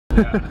You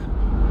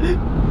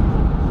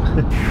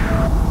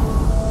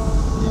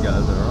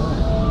guys are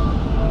alright.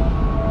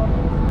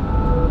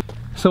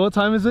 So what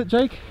time is it,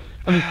 Jake?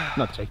 I mean,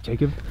 not Jake,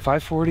 Jacob.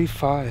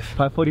 5:45.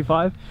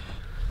 5:45.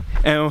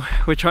 And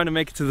we're trying to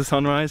make it to the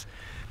sunrise.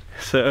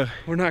 So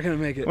We're not gonna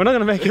make it. we're not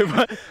gonna make it,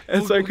 but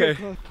it's okay.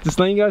 Just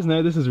letting you guys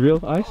know this is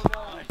real ice.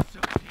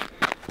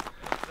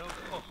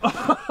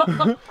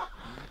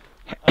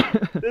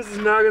 This is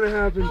not gonna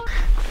happen.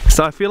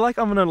 So I feel like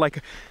I'm on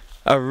like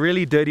a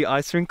really dirty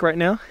ice rink right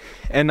now,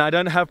 and I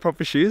don't have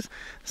proper shoes,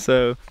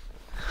 so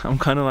I'm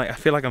kind of like, I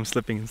feel like I'm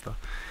slipping and stuff.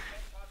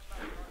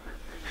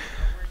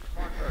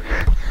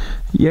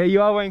 Yeah,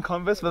 you are wearing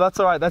Converse, but that's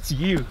alright. That's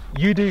you.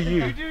 You do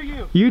you. You do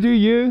you. You do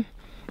you,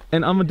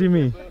 and I'm gonna do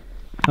me.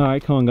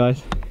 Alright, come on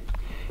guys.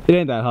 It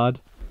ain't that hard.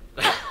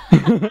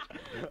 Come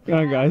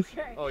on guys.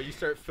 Oh, you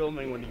start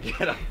filming when you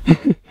get up.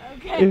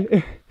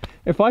 Okay.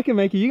 If I can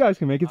make it, you guys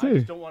can make it I too.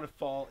 just don't want to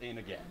fall in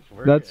again.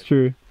 We're That's good.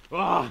 true.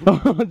 Ah,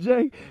 Oh,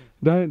 Jake,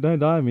 don't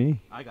die me.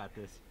 I got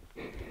this.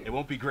 It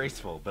won't be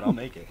graceful, but I'll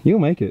make it. You'll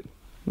make it,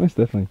 most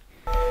definitely.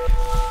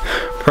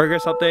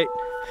 Progress update.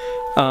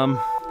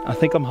 I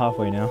think I'm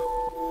halfway now.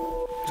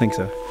 I think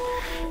so.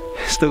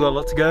 Still got a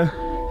lot to go,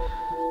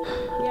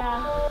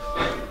 Yeah.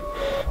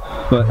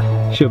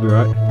 but she'll be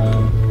right.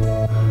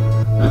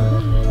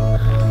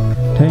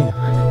 Damn.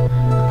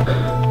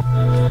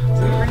 Is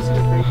there any reason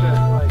to think that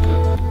like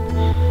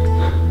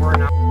we're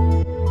an hour?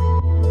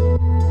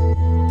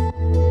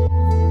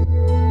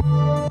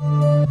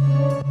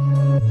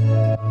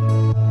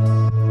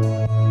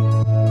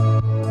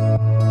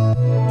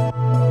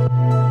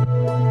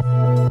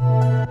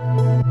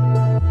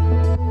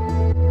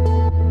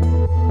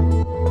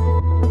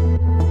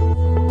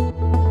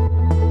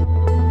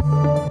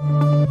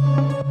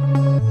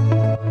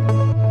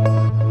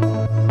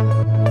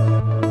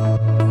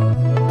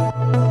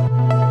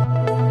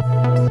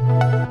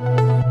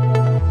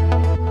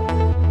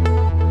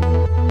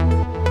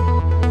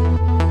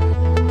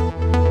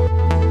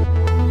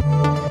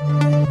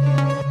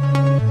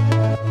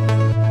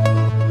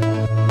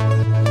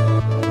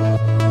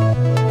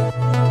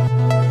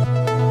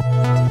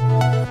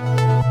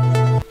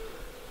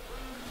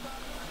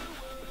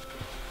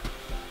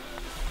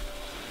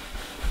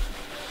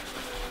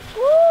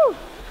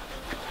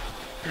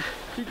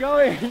 Keep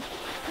going.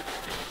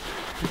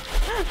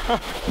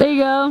 There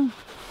you go.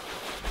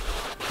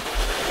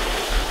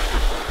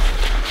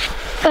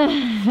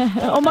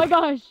 Oh my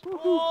gosh.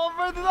 Oh,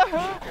 bro, did that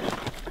hurt?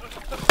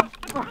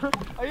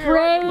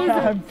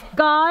 Praise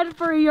God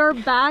for your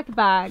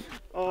backpack.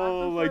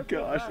 Oh my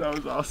gosh, that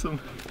was awesome.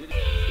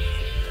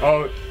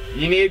 Oh,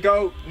 you need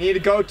to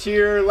go to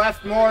your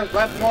left more.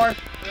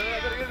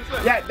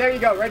 Yeah, there you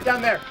go, right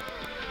down there.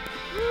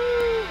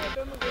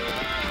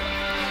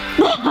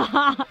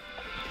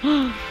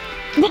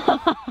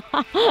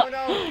 Oh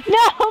no.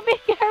 No, be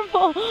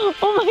careful.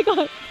 Oh my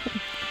God.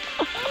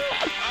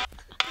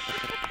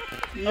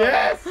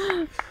 Yes.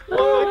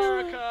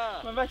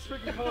 My back's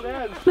freaking cold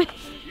hands. You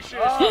should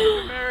have seen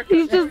America.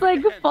 He's just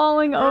like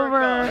falling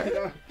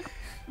over.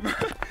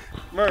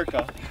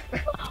 America.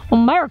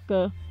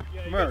 America.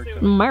 America.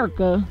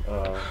 America.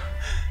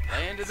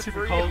 Land of the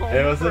free.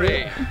 It was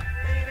it.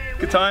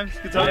 Good times,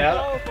 good times. Yeah.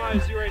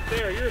 Qualifies you right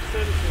there. You're a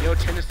citizen. Yo,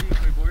 Tennessee,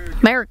 my boy.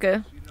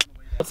 America.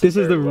 This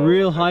is the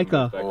real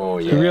hiker. Oh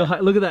The real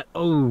hiker. Look at that.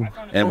 Oh.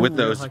 And with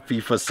those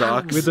FIFA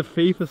socks. With the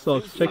FIFA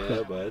socks. Check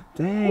that.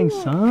 Dang,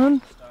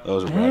 son.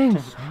 Those Dang,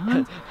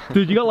 son.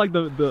 Dude, you got like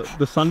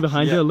the sun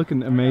behind you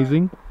looking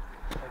amazing.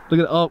 Look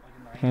at, oh,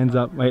 hands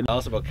up. Wait. Tell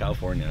us about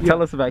California.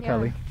 Tell us about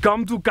Cali.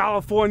 Come to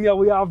California.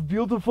 We have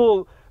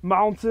beautiful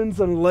mountains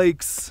and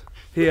lakes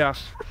here,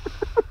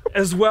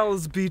 as well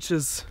as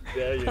beaches.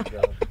 There you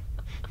go.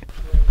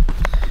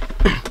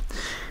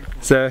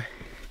 So,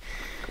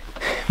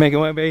 making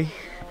my way,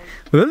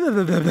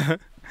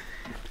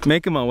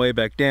 making my way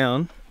back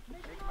down.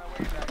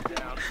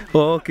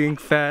 Walking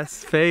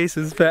fast,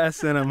 faces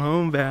fast, and I'm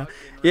homebound.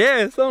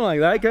 Yeah, something like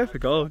that. Go for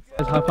gold.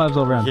 High fives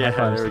all around. Yeah, High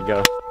fives. there we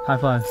go. High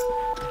fives.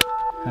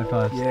 High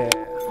fives. Yeah.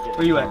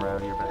 Where you at?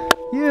 Around your back.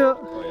 Yeah.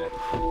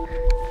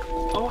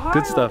 Ohio.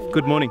 Good stuff.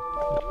 Good morning.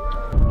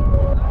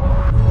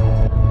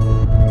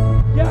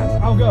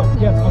 Yes, I'll go.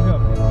 Yes, I'll go.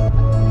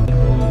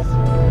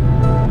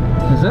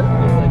 Is it? I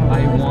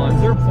want.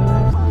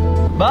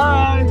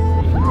 Bye.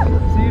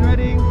 See you in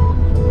Reading.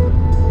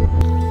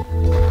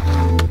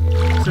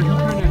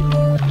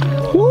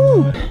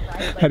 Woo!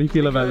 How do you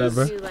feel about that,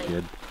 bro?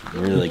 Good.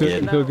 Really You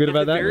good. feel good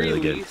about that? Very Really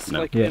good. least, No.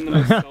 like Yeah. in the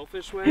most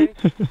selfish way.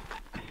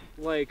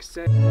 Like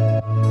say.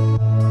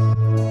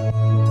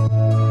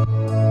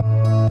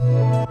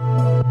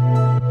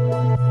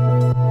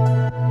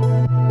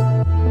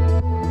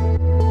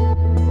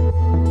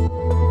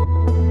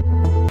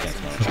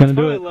 It's gonna do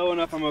Probably it. low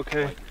enough, I'm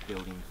okay.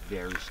 Building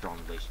very strong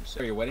relationships.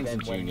 Your wedding's in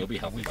June. You'll be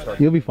healthy.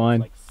 You'll be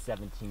fine. Like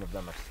 17 of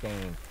them are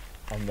staying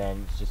and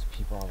then it's just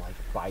people are like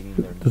biting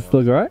their nails. Does it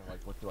look alright? Like,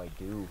 what do I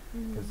do?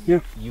 Because Yeah.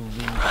 you lose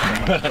so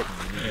much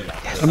community.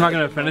 I'm not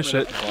gonna finish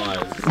it. It's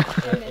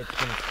been so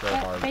But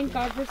hard. thank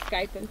God for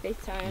Skype and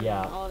FaceTime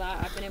Yeah. and all that.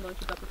 I've been able to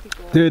keep up with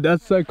people. Dude,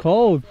 that's so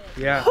cold.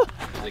 Yeah.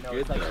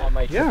 It's like on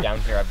my trip down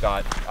here, I've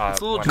got It's a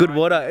little one Good of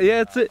water.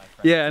 Yeah, it's it.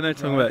 Yeah, I know what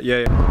you're talking about. Yeah,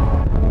 yeah.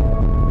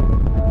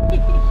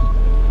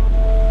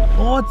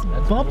 Oh,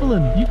 it's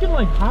bubbling. You can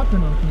like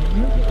happen on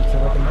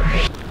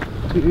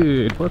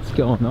Dude, what's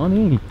going on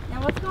here?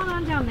 Now what's going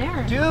on down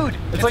there? Dude,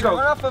 it's like coming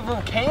off a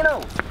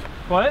volcano.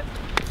 What?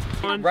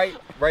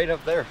 Right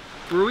up there.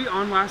 Were we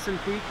on Lassen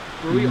Peak?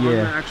 Were we on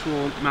the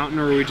actual mountain,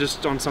 or were we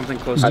just on something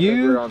close? I think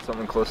You- we're on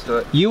something close to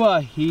it. You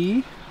are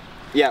here.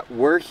 Yeah,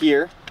 we're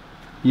here,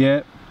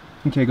 Yeah.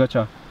 Okay,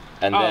 gotcha.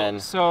 and then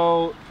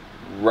so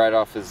right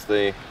off is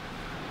the.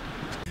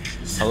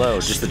 Hello,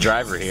 just the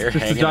driver here.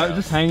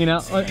 Just hanging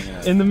out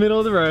in the middle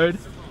of the road.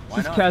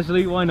 Just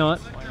casually, why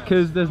not?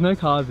 Because there's no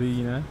cars here,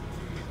 you know.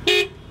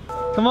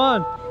 Come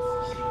on.